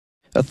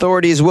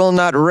Authorities will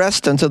not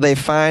rest until they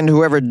find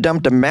whoever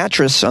dumped a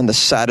mattress on the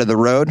side of the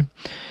road.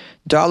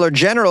 Dollar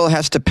General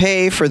has to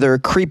pay for their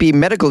creepy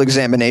medical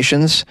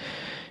examinations.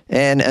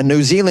 And a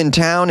New Zealand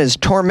town is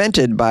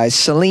tormented by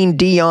Celine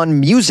Dion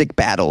music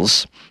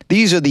battles.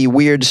 These are the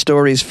weird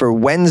stories for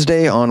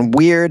Wednesday on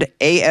Weird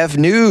AF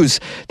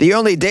News, the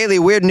only daily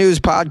weird news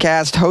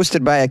podcast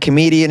hosted by a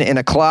comedian in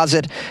a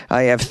closet.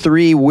 I have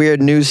 3 weird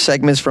news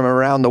segments from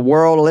around the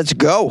world. Let's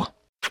go.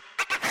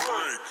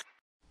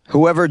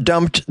 Whoever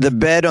dumped the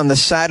bed on the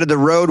side of the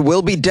road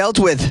will be dealt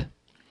with.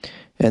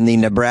 And the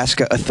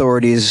Nebraska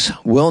authorities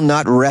will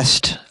not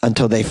rest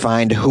until they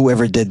find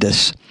whoever did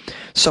this.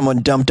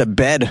 Someone dumped a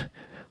bed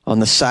on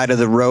the side of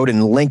the road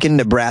in Lincoln,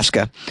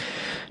 Nebraska.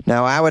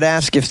 Now, I would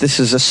ask if this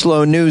is a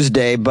slow news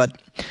day,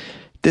 but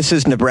this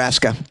is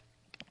Nebraska.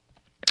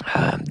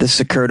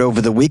 This occurred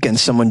over the weekend.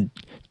 Someone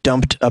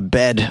dumped a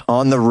bed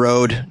on the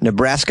road.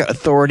 Nebraska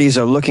authorities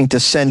are looking to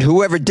send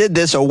whoever did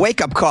this a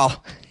wake-up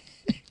call.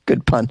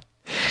 Good pun.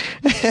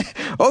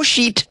 Oh,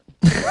 sheet.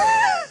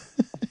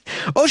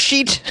 Oh,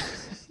 sheet.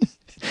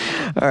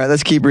 All right,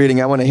 let's keep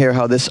reading. I want to hear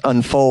how this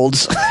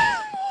unfolds.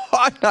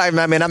 I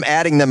mean, I'm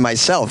adding them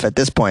myself at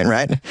this point,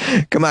 right?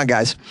 Come on,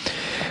 guys.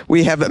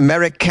 We have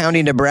Merrick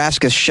County,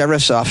 Nebraska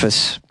Sheriff's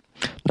Office.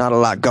 Not a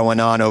lot going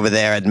on over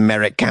there at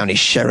Merrick County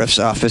Sheriff's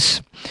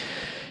Office.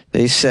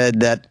 They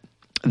said that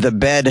the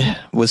bed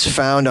was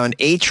found on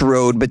H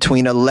Road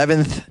between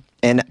 11th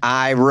and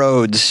I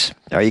Roads.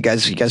 Are you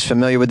guys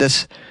familiar with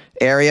this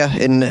area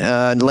in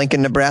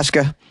Lincoln,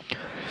 Nebraska?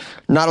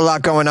 Not a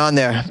lot going on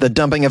there. The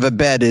dumping of a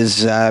bed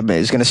is going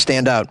to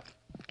stand out.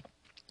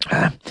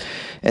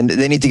 And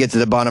they need to get to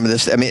the bottom of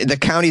this. I mean, the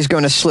county's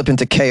going to slip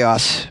into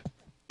chaos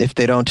if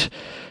they don't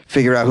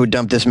figure out who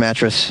dumped this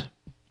mattress.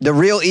 The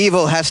real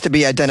evil has to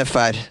be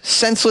identified.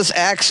 Senseless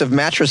acts of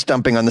mattress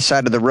dumping on the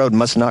side of the road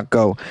must not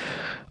go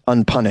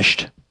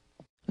unpunished.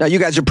 Now, you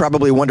guys are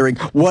probably wondering,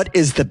 what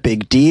is the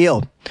big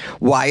deal?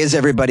 Why is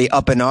everybody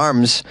up in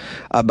arms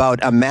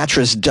about a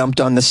mattress dumped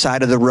on the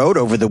side of the road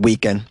over the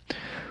weekend?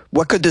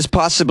 What could this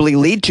possibly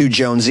lead to,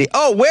 Jonesy?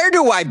 Oh, where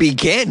do I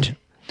begin?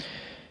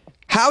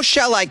 How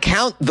shall I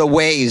count the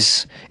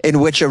ways in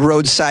which a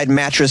roadside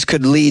mattress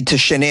could lead to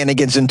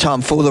shenanigans and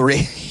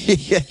tomfoolery?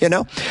 You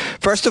know,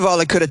 first of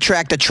all, it could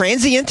attract a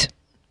transient.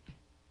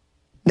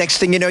 Next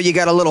thing you know, you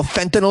got a little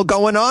fentanyl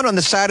going on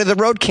the side of the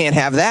road. Can't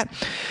have that.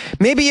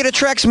 Maybe it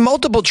attracts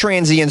multiple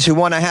transients who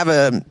want to have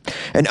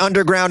an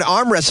underground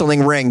arm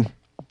wrestling ring.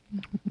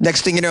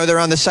 Next thing you know, they're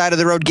on the side of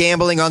the road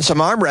gambling on some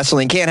arm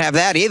wrestling. Can't have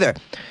that either.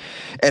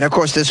 And of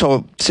course, this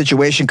whole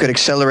situation could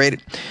accelerate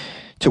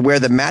to where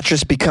the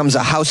mattress becomes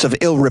a house of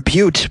ill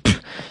repute.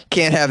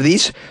 Can't have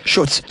these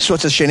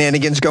sorts of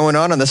shenanigans going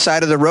on the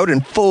side of the road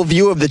in full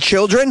view of the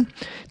children.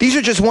 These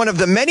are just one of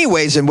the many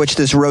ways in which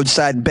this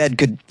roadside bed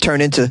could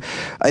turn into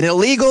an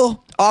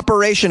illegal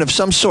operation of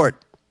some sort.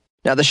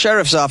 Now, the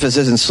sheriff's office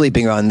isn't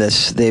sleeping on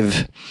this.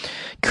 They've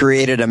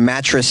created a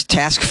mattress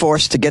task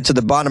force to get to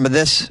the bottom of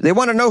this. They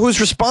want to know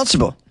who's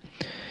responsible.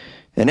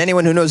 And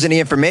anyone who knows any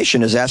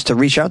information is asked to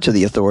reach out to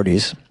the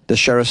authorities. The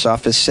sheriff's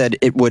office said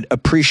it would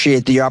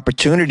appreciate the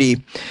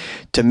opportunity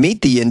to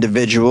meet the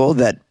individual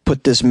that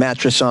put this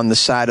mattress on the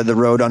side of the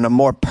road on a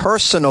more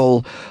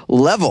personal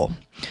level.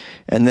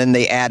 And then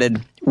they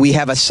added, "We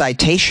have a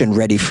citation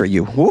ready for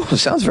you." Ooh,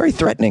 sounds very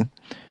threatening.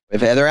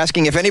 They're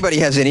asking if anybody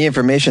has any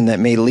information that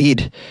may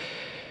lead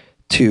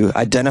to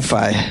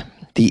identify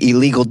the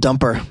illegal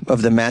dumper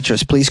of the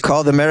mattress. Please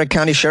call the Merrick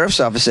County Sheriff's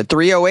Office at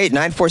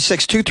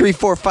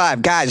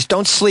 308-946-2345. Guys,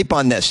 don't sleep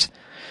on this.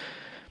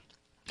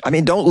 I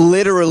mean, don't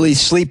literally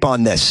sleep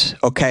on this,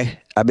 okay?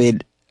 I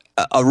mean,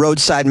 a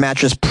roadside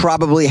mattress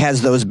probably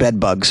has those bed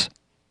bugs.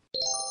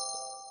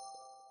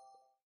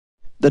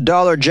 The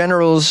Dollar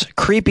General's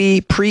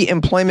creepy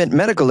pre-employment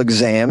medical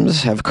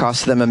exams have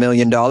cost them $1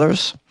 million.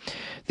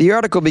 The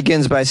article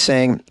begins by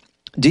saying,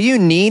 "Do you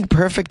need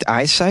perfect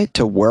eyesight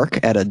to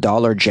work at a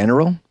Dollar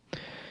General?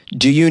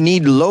 Do you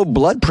need low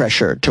blood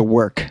pressure to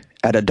work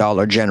at a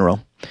Dollar General?"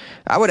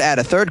 I would add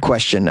a third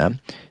question.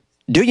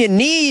 Do you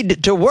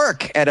need to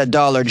work at a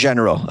Dollar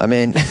General? I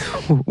mean,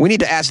 we need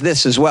to ask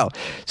this as well.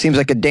 Seems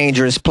like a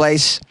dangerous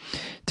place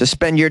to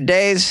spend your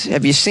days.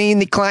 Have you seen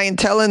the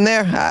clientele in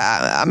there?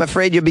 I'm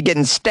afraid you'll be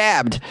getting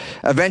stabbed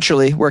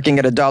eventually working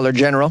at a Dollar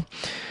General.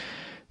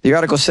 The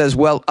article says,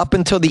 well, up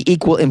until the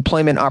Equal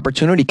Employment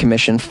Opportunity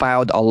Commission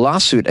filed a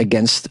lawsuit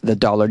against the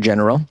Dollar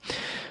General,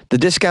 the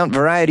discount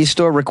variety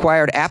store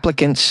required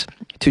applicants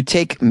to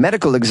take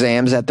medical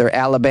exams at their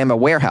Alabama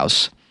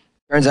warehouse.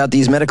 Turns out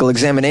these medical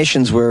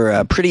examinations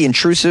were pretty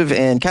intrusive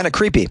and kind of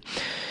creepy.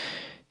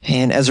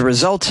 And as a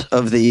result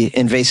of the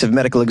invasive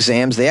medical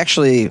exams, they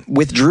actually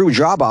withdrew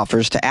job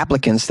offers to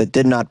applicants that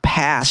did not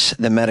pass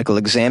the medical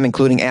exam,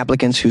 including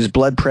applicants whose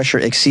blood pressure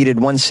exceeded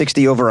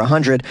 160 over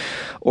 100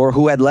 or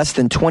who had less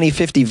than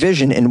 20/50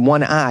 vision in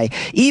one eye,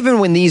 even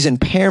when these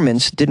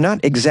impairments did not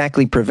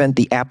exactly prevent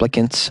the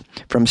applicants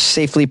from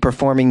safely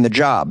performing the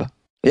job.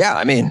 Yeah,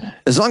 I mean,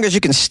 as long as you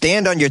can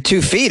stand on your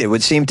 2 feet, it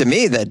would seem to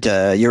me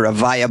that you're a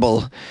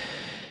viable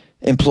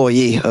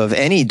employee of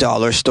any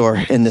dollar store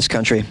in this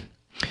country.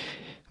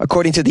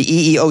 According to the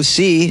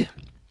EEOC,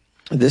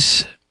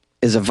 this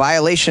is a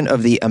violation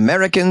of the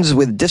Americans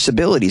with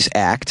Disabilities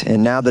Act,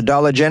 and now the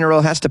Dollar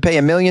General has to pay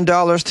 $1 million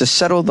to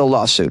settle the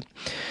lawsuit.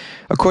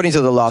 According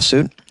to the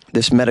lawsuit,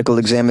 this medical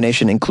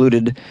examination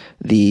included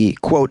the,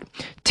 quote,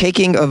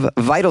 taking of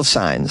vital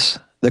signs,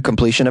 the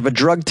completion of a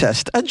drug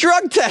test. A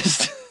drug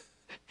test!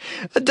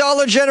 A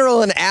Dollar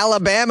General in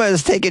Alabama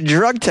is taking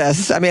drug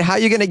tests. I mean, how are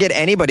you going to get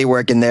anybody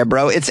working there,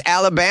 bro? It's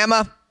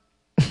Alabama.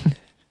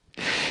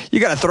 You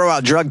got to throw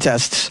out drug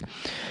tests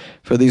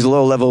for these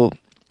low-level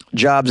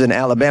jobs in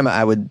Alabama,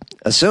 I would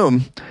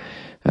assume.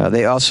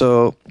 They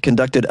also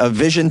conducted a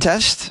vision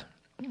test.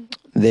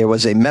 There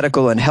was a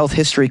medical and health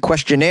history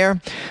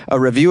questionnaire, a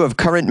review of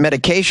current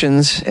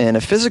medications, and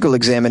a physical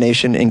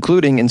examination,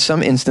 including, in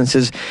some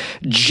instances,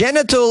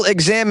 genital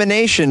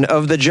examination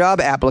of the job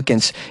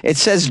applicants. It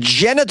says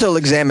genital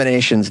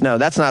examinations. No,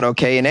 that's not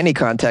okay in any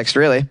context,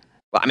 really.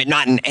 Well, I mean,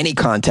 not in any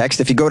context.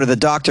 If you go to the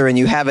doctor and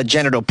you have a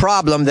genital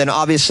problem, then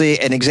obviously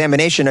an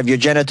examination of your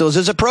genitals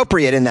is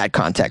appropriate in that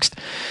context.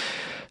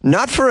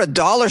 Not for a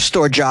dollar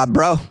store job,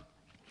 bro.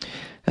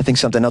 I think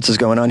something else is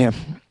going on here.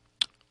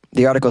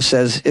 The article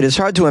says, it is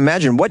hard to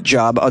imagine what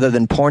job other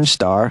than porn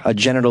star a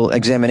genital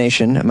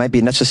examination might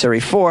be necessary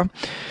for,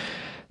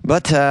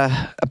 but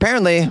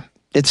apparently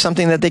it's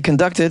something that they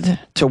conducted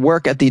to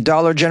work at the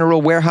Dollar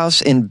General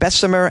warehouse in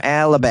Bessemer,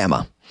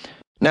 Alabama.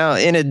 Now,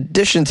 in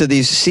addition to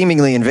these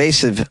seemingly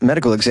invasive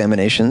medical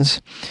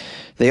examinations,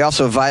 they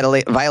also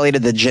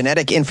violated the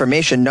Genetic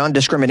Information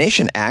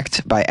Non-Discrimination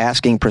Act by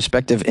asking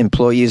prospective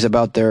employees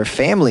about their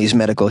family's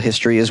medical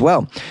history as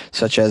well,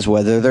 such as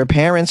whether their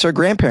parents or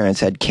grandparents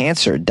had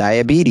cancer,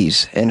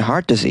 diabetes, and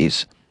heart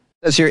disease.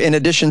 As here, in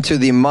addition to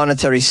the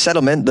monetary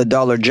settlement, the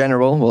Dollar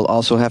General will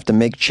also have to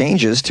make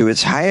changes to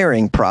its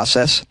hiring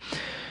process.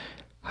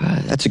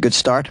 That's a good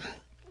start.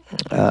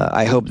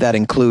 I hope that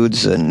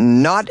includes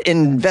not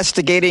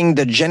investigating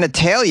the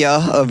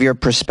genitalia of your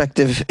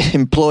prospective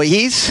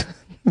employees.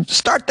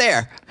 Start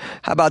there.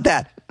 How about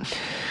that?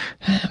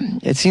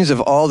 It seems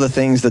of all the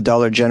things the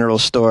Dollar General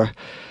store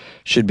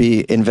should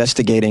be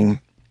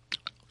investigating,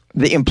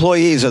 the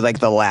employees are like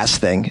the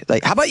last thing.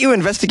 Like, how about you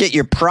investigate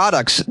your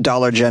products,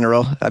 Dollar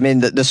General? I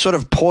mean, the sort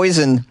of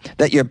poison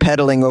that you're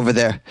peddling over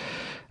there.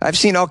 I've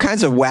seen all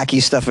kinds of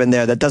wacky stuff in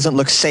there that doesn't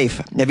look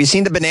safe. Have you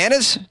seen the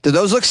bananas? Do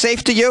those look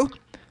safe to you?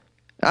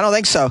 I don't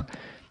think so.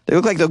 They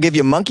look like they'll give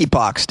you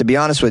monkeypox, to be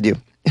honest with you.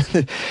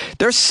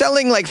 They're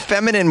selling like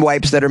feminine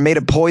wipes that are made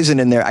of poison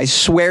in there. I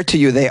swear to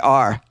you, they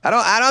are.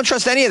 I don't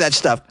trust any of that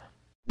stuff.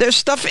 There's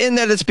stuff in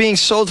there that's being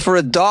sold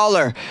for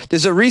 $1.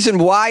 There's a reason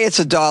why it's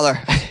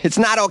 $1. It's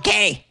not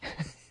okay.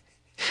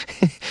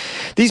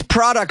 These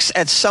products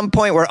at some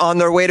point were on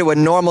their way to a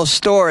normal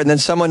store, and then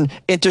someone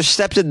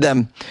intercepted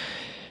them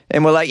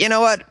and were like, you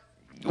know what?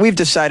 We've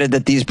decided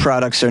that these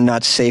products are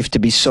not safe to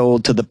be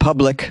sold to the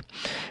public.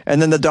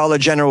 And then the Dollar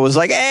General was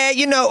like,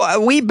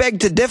 we beg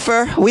to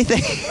differ. We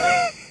think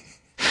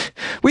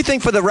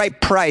for the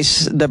right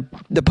price,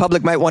 the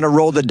public might want to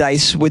roll the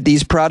dice with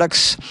these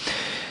products.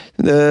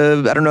 I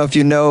don't know if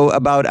you know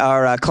about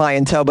our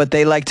clientele, but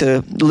they like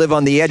to live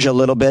on the edge a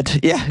little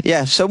bit.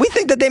 Yeah. So we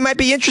think that they might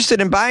be interested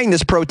in buying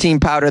this protein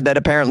powder that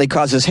apparently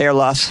causes hair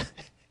loss.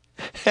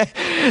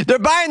 They're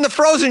buying the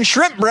frozen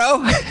shrimp,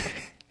 bro.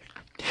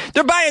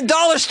 They're buying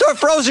dollar store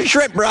frozen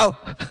shrimp, bro.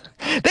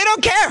 They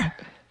don't care.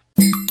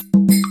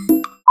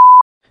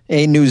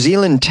 A New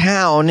Zealand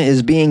town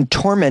is being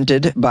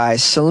tormented by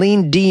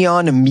Celine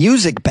Dion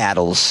music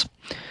battles.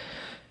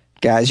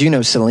 Guys, you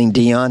know Celine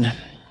Dion.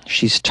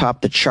 She's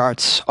topped the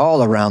charts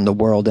all around the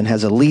world and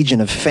has a legion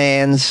of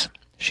fans.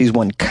 She's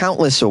won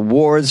countless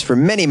awards for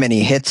many,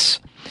 many hits.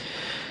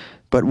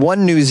 But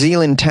one New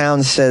Zealand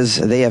town says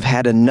they have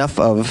had enough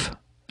of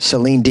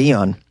Celine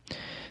Dion.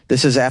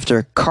 This is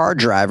after car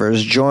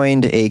drivers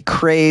joined a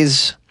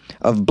craze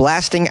of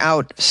blasting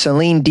out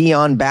Celine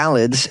Dion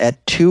ballads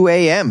at 2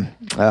 a.m.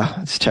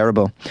 It's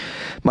terrible.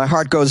 My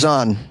heart goes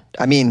on.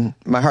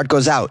 My heart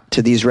goes out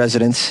to these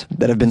residents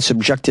that have been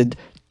subjected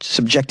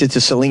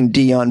to Celine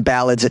Dion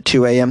ballads at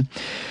 2 a.m.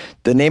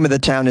 The name of the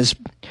town is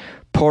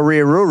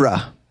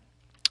Porirua.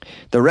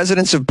 The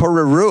residents of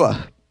Porirua,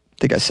 I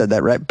think I said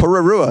that right,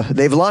 Porirua,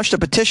 they've launched a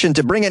petition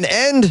to bring an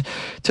end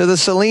to the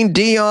Celine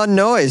Dion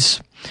noise.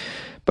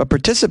 But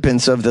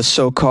participants of the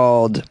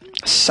so-called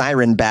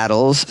siren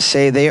battles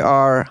say they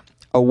are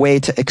a way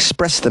to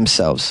express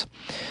themselves.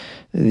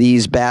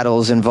 These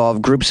battles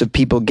involve groups of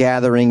people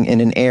gathering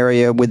in an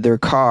area with their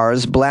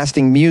cars,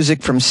 blasting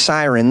music from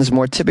sirens,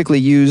 more typically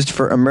used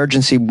for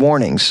emergency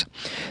warnings.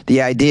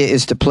 The idea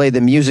is to play the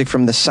music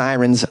from the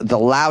sirens the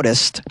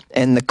loudest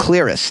and the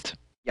clearest.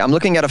 I'm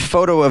looking at a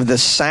photo of the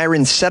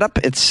siren setup.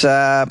 It's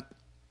on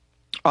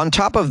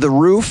top of the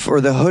roof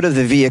or the hood of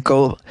the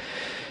vehicle.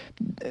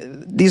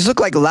 These look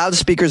like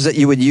loudspeakers that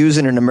you would use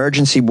in an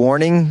emergency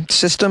warning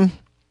system.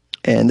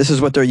 And this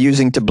is what they're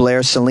using to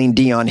blare Celine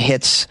Dion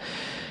hits.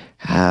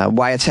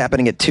 Why it's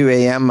happening at 2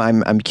 a.m.,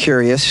 I'm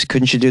curious.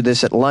 Couldn't you do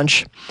this at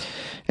lunch?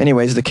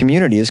 Anyways, the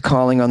community is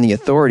calling on the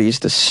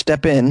authorities to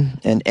step in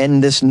and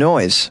end this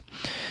noise.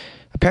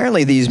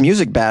 Apparently, these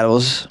music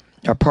battles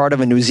are part of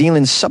a New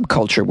Zealand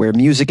subculture where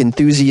music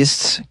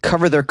enthusiasts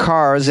cover their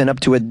cars in up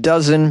to a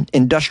dozen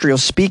industrial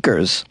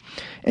speakers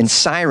and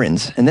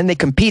sirens, and then they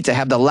compete to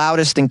have the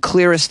loudest and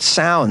clearest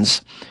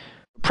sounds.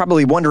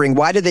 Probably wondering,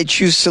 why did they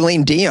choose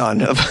Celine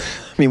Dion? I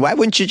mean, why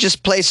wouldn't you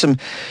just play some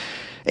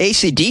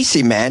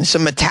AC/DC, man,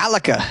 some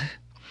Metallica?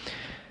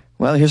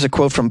 Well, here's a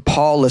quote from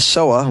Paul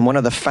Lasoa, one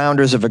of the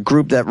founders of a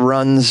group that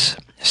runs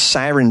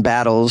siren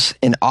battles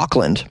in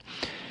Auckland.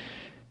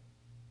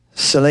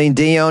 Celine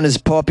Dion is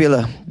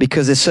popular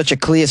because it's such a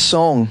clear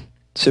song.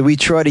 So we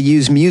try to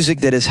use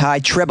music that is high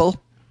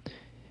treble.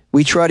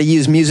 We try to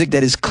use music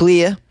that is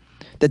clear,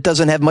 that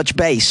doesn't have much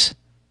bass.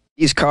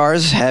 These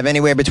cars have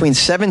anywhere between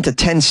 7 to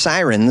 10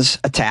 sirens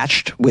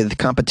attached, with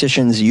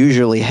competitions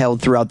usually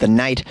held throughout the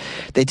night.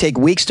 They take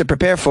weeks to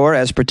prepare for,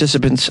 as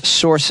participants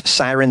source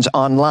sirens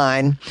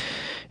online,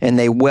 and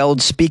they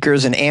weld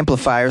speakers and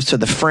amplifiers to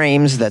the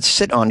frames that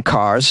sit on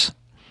cars.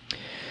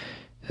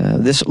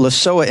 This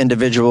Lasoa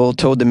individual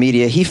told the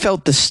media he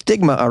felt the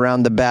stigma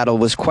around the battle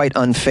was quite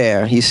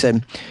unfair. He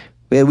said,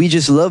 well, we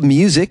just love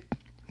music.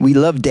 We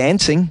love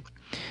dancing.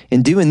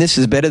 And doing this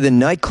is better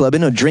than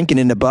nightclubbing or drinking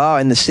in a bar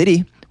in the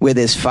city where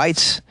there's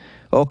fights,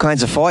 all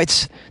kinds of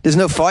fights. There's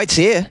no fights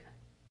here.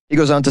 He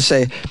goes on to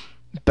say,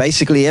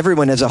 basically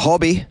everyone has a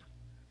hobby.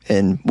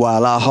 And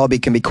while our hobby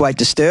can be quite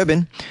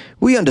disturbing,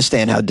 we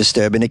understand how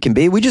disturbing it can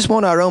be. We just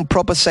want our own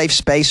proper safe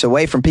space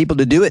away from people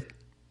to do it.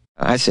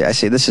 I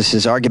see. This is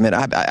his argument.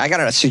 I got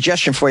a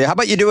suggestion for you. How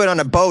about you do it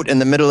on a boat in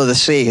the middle of the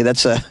sea?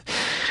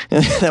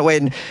 That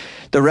way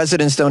the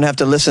residents don't have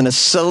to listen to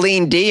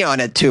Celine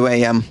Dion at 2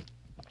 a.m.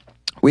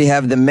 We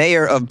have the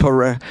mayor of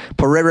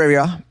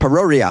Pororua.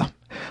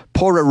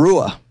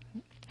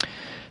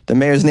 The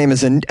mayor's name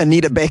is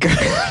Anita Baker.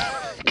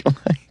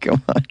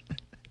 Come on.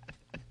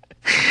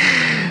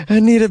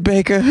 Anita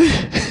Baker.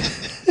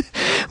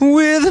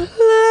 With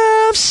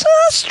love so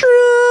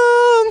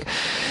strong.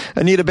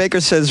 Anita Baker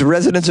says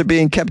residents are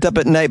being kept up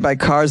at night by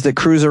cars that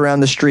cruise around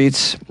the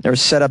streets or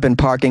set up in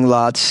parking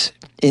lots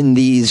in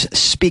these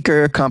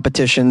speaker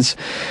competitions.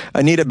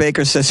 Anita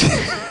Baker says,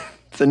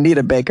 it's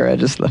Anita Baker, I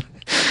just love it.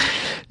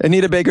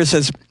 Anita Baker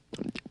says,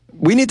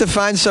 we need to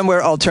find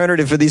somewhere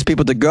alternative for these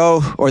people to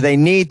go, or they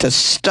need to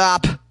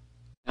stop.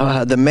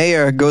 The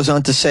mayor goes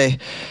on to say,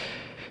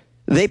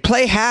 they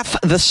play half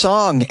the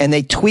song and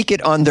they tweak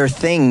it on their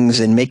things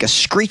and make a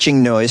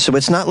screeching noise, so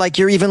it's not like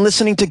you're even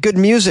listening to good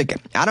music.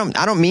 I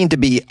don't mean to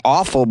be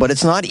awful, but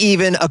it's not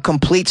even a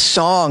complete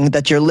song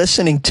that you're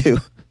listening to.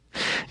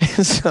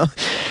 So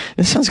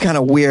it sounds kind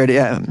of weird.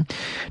 Yeah,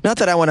 not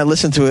that I want to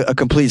listen to a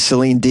complete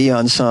Celine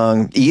Dion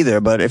song either,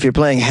 but if you're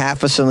playing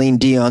half a Celine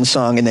Dion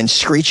song and then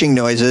screeching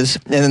noises,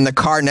 and then the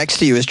car next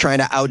to you is trying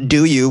to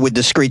outdo you with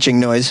the screeching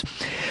noise,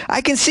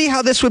 I can see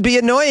how this would be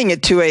annoying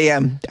at 2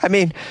 a.m. I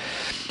mean,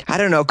 I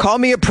don't know, call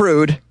me a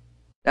prude.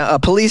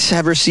 Police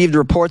have received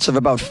reports of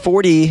about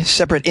 40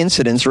 separate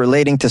incidents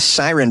relating to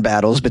siren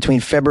battles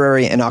between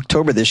February and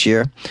October this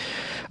year.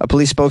 A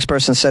police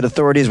spokesperson said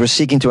authorities were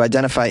seeking to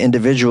identify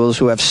individuals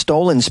who have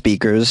stolen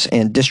speakers,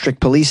 and district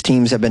police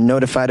teams have been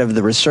notified of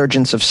the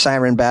resurgence of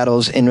siren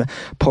battles in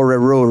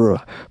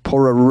Pororua.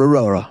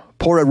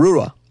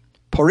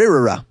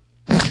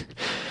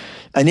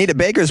 Anita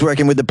Baker is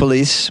working with the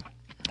police,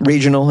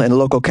 regional and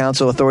local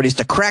council authorities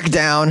to crack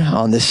down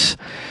on this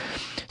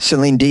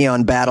Celine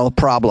Dion battle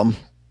problem.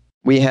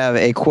 We have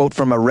a quote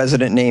from a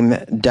resident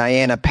named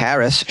Diana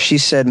Paris. She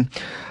said,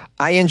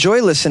 I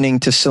enjoy listening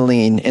to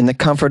Celine in the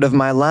comfort of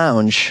my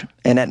lounge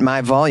and at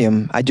my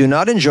volume. I do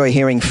not enjoy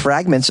hearing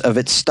fragments of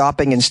it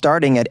stopping and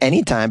starting at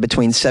any time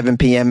between 7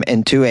 p.m.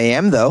 and 2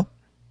 a.m., though.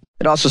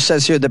 It also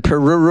says here the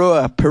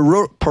Pororua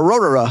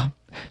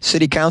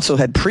City Council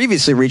had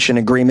previously reached an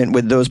agreement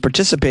with those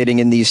participating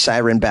in these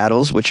siren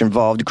battles, which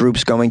involved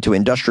groups going to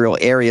industrial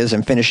areas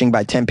and finishing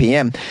by 10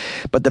 p.m.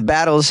 But the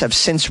battles have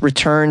since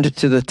returned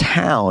to the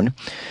town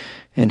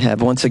and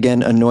have once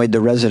again annoyed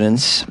the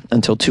residents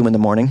until 2 in the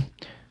morning.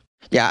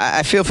 Yeah,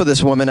 I feel for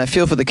this woman. I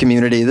feel for the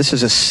community. This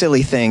is a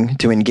silly thing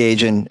to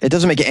engage in. It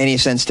doesn't make any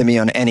sense to me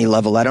on any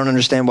level. I don't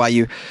understand why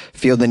you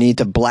feel the need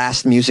to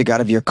blast music out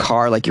of your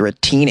car like you're a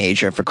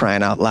teenager, for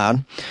crying out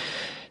loud.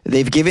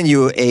 They've given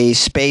you a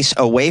space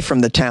away from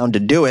the town to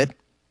do it.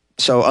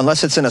 So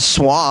unless it's in a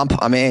swamp,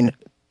 I mean,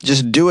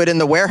 just do it in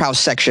the warehouse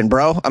section,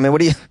 bro. I mean,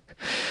 what do you...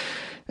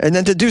 And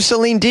then to do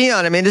Celine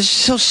Dion, I mean, it's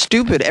so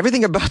stupid.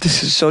 Everything about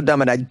this is so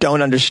dumb, and I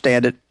don't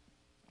understand it.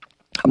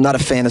 I'm not a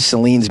fan of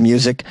Celine's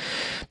music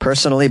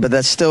personally, but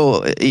that's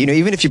still, you know,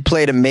 even if you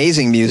played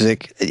amazing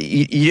music,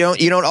 you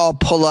don't all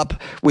pull up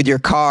with your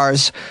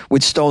cars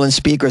with stolen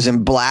speakers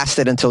and blast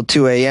it until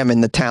 2 a.m.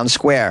 in the town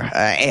square.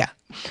 Yeah.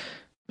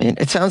 I mean,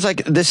 it sounds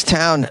like this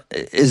town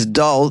is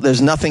dull.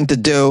 There's nothing to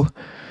do.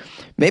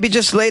 Maybe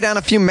just lay down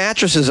a few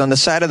mattresses on the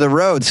side of the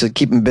road to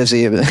keep them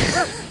busy. Yay!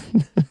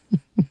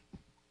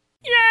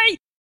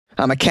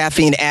 I'm a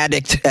caffeine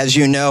addict, as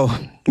you know.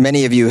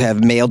 Many of you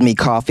have mailed me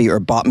coffee or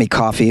bought me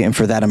coffee, and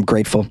for that I'm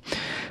grateful.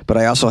 But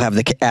I also have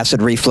the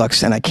acid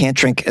reflux, and I can't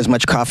drink as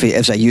much coffee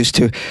as I used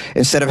to.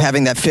 Instead of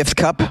having that fifth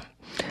cup,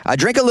 I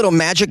drink a little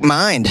Magic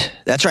Mind.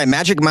 That's right,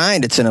 Magic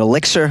Mind. It's an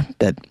elixir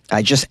that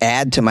I just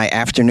add to my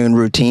afternoon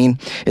routine.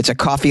 It's a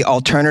coffee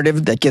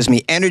alternative that gives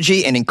me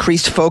energy and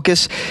increased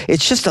focus.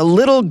 It's just a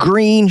little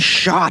green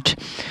shot.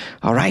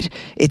 All right.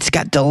 It's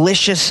got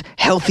delicious,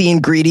 healthy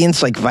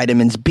ingredients like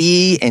vitamins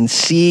B and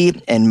C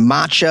and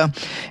matcha.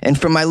 And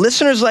for my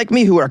listeners like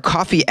me who are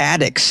coffee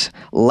addicts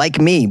like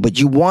me, but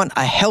you want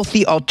a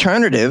healthy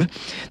alternative,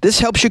 this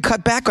helps you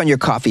cut back on your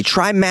coffee.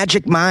 Try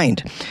Magic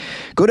Mind.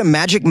 Go to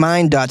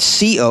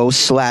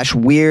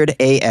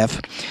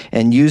magicmind.co/weirdaf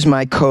and use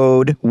my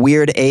code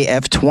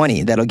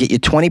WeirdAF20. That'll get you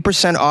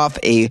 20% off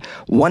a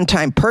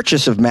one-time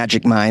purchase of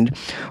Magic Mind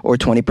or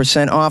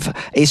 20% off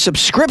a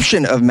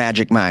subscription of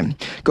Magic Mind.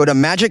 Go to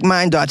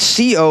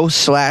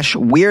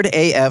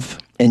magicmind.co/weirdaf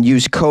and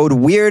use code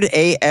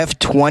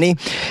WeirdAF20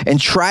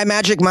 and try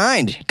Magic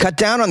Mind. Cut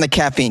down on the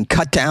caffeine.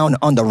 Cut down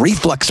on the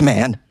reflux,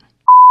 man.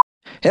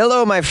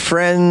 Hello, my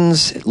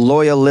friends,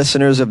 loyal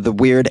listeners of the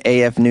Weird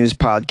AF News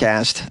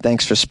podcast.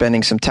 Thanks for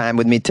spending some time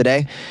with me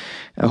today.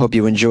 I hope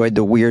you enjoyed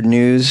the weird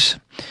news,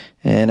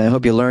 and I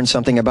hope you learned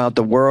something about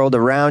the world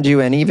around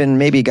you and even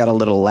maybe got a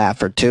little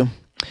laugh or two.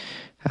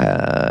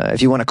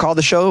 If you want to call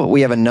the show,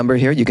 we have a number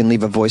here. You can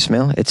leave a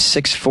voicemail. It's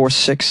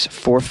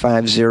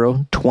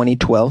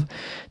 646-450-2012.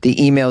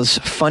 The email's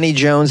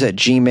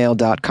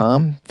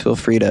funnyjones@gmail.com. Feel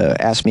free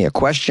to ask me a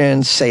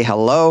question, say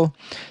hello,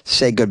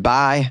 say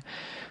goodbye.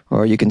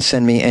 Or you can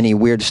send me any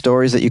weird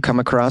stories that you come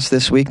across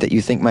this week that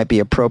you think might be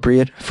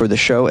appropriate for the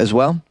show as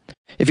well.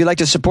 If you'd like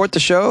to support the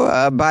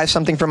show, buy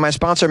something from my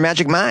sponsor,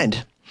 Magic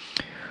Mind.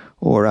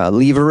 Or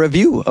leave a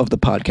review of the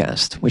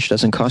podcast, which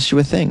doesn't cost you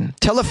a thing.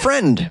 Tell a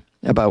friend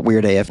about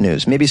Weird AF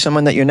News. Maybe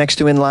someone that you're next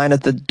to in line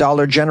at the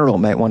Dollar General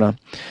might want to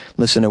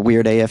listen to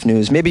Weird AF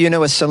News. Maybe you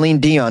know a Celine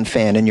Dion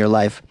fan in your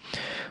life.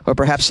 Or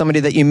perhaps somebody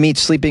that you meet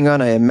sleeping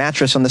on a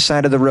mattress on the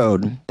side of the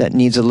road that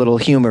needs a little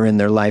humor in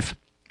their life.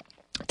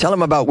 Tell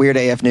them about Weird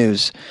AF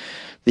News,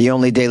 the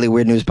only daily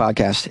weird news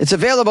podcast. It's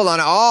available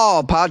on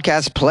all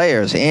podcast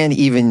players and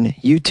even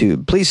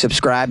YouTube. Please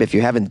subscribe if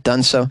you haven't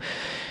done so.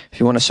 If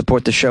you want to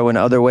support the show in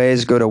other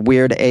ways, go to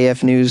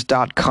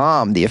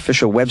weirdafnews.com, the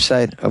official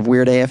website of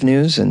Weird AF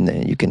News,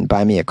 and you can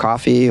buy me a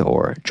coffee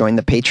or join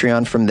the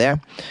Patreon from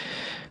there.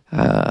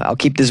 I'll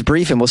keep this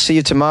brief, and we'll see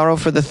you tomorrow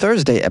for the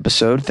Thursday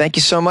episode. Thank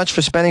you so much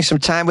for spending some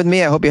time with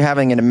me. I hope you're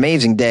having an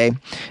amazing day,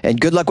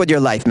 and good luck with your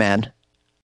life, man.